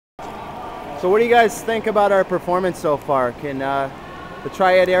So what do you guys think about our performance so far? Can the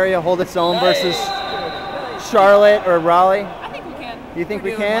Triad area hold its own versus Charlotte or Raleigh? I think we can. You think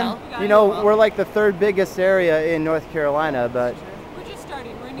we can? You know, we're like the third biggest area in North Carolina, but we're just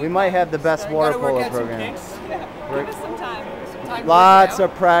starting. We might have the best water polo program. Yeah. Give us some time. Lots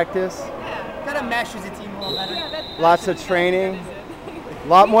of practice. Yeah. Gotta mesh as a team a little better. Yeah, lots of training. A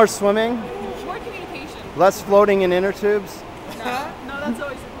lot more swimming. More communication. Less floating in inner tubes. No, that's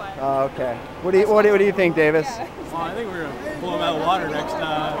always the plan. Oh, okay. What do you think, Davis? Well, I think we're gonna blow them out of the water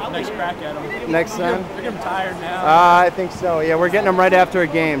next crack at them. Next time? They're getting tired now. I think so. Yeah, we're getting them right after a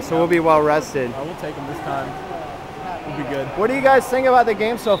game, so we'll be well rested. We'll take them this time. We'll be good. What do you guys think about the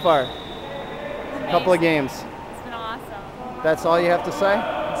game so far? A couple of games. It's been awesome. That's all you have to say?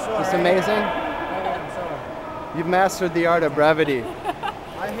 Just amazing? You've mastered the art of brevity.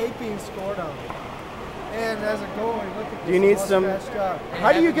 I hate being scored on. And as a goalie, look at this. Do you need some?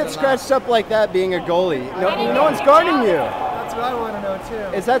 How do you get scratched up like that being a goalie? No one's guarding you. That's what I want to know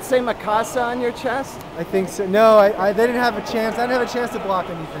too. Is that say Mikasa on your chest? I think so. No, they didn't have a chance. I didn't have a chance to block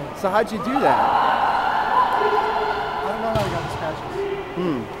anything. So how'd you do that? I don't know how you got the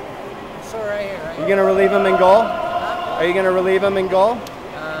scratches. So right here, right? You gonna relieve him in goal? Are you gonna relieve him in goal?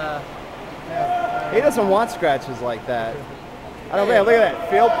 He doesn't want scratches like that. I don't think. Look at that.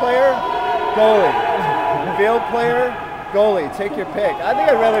 Field player, goalie. Field player, goalie. Take your pick. I think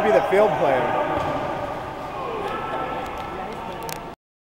I'd rather be the field player.